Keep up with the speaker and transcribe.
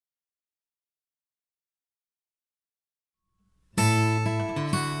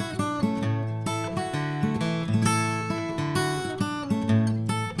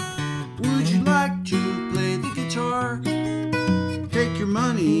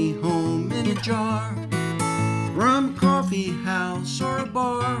money home in a jar from a coffee house or a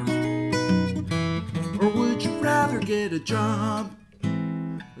bar? Or would you rather get a job?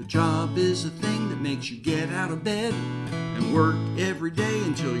 A job is a thing that makes you get out of bed and work every day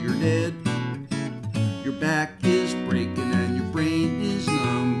until you're dead. Your back is breaking and your brain is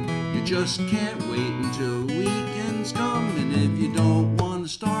numb. You just can't wait until weekends come. And if you don't want to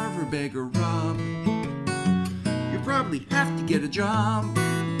starve or beg or rob, you probably have to get a job.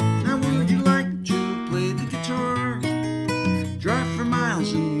 Now would you like to play the guitar, drive for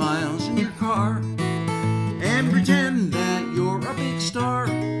miles and miles in your car, and pretend that you're a big star?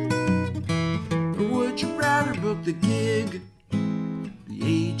 Or would you rather book the gig? The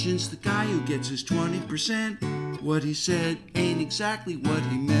agent's the guy who gets his 20%. What he said ain't exactly what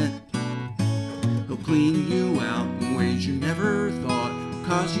he meant. He'll clean you out in ways you never thought,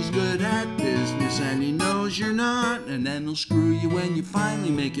 'cause he's good at business and he knows you're not. And then he'll screw you when you finally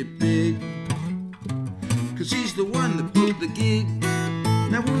make it big, 'cause he's the one that booked the gig.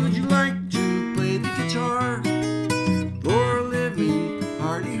 Now would you like to play the guitar for a living?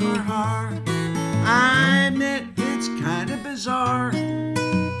 Hardy har har. I admit it's kinda bizarre.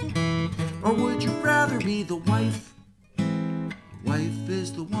 Or would you rather be the wife? Wife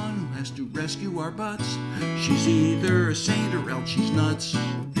is the one who has to rescue our butts. She's either a saint or else she's nuts.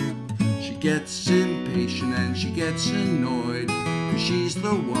 She gets impatient and she gets annoyed, 'cause she's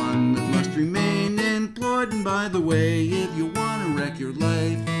the one that must remain employed. And by the way, if you want to wreck your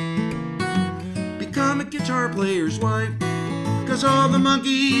life, become a guitar player's wife. 'Cause all the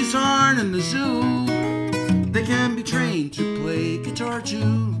monkeys aren't in the zoo. They can be trained to play guitar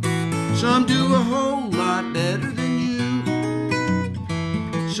too. Some do a whole lot better than you.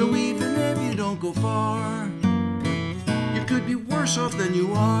 So even if you don't go far, you could be worse off than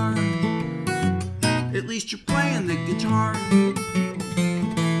you are. At least you're playing the guitar.